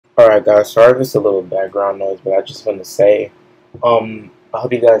Alright guys, sorry if it's a little background noise, but I just want to say, I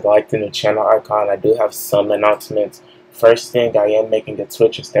hope you guys liked the new channel icon. I do have some announcements. First thing, I am making a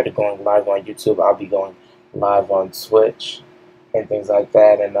Twitch. Instead of going live on YouTube, I'll be going live on Twitch and things like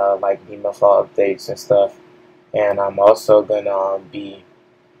that, and like DMFL updates and stuff. And I'm also gonna be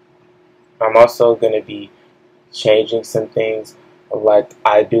changing some things. Like,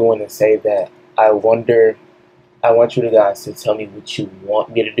 I do want to say that I want you guys to tell me what you want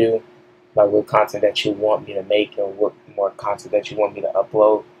me to do, like what content that you want me to make, and what more content that you want me to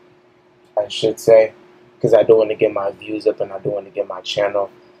upload, I should say, because I do want to get my views up and I do want to get my channel.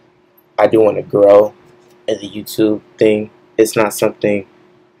 I do want to grow in the YouTube thing. It's not something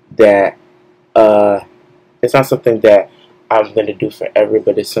that it's not something that I'm gonna do forever,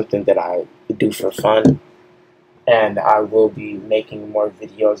 but it's something that I do for fun. And I will be making more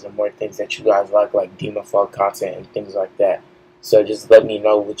videos and more things that you guys like DMFL content and things like that. So just let me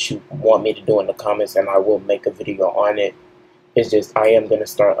know what you want me to do in the comments, and I will make a video on it. It's just I am going to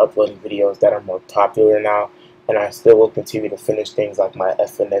start uploading videos that are more popular now, and I still will continue to finish things like my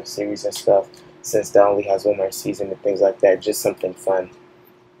FNF series and stuff, since that only has one more season and things like that. Just something fun.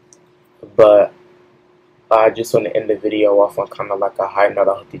 But I just want to end the video off on kind of like a high note.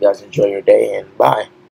 I hope you guys enjoy your day, and bye.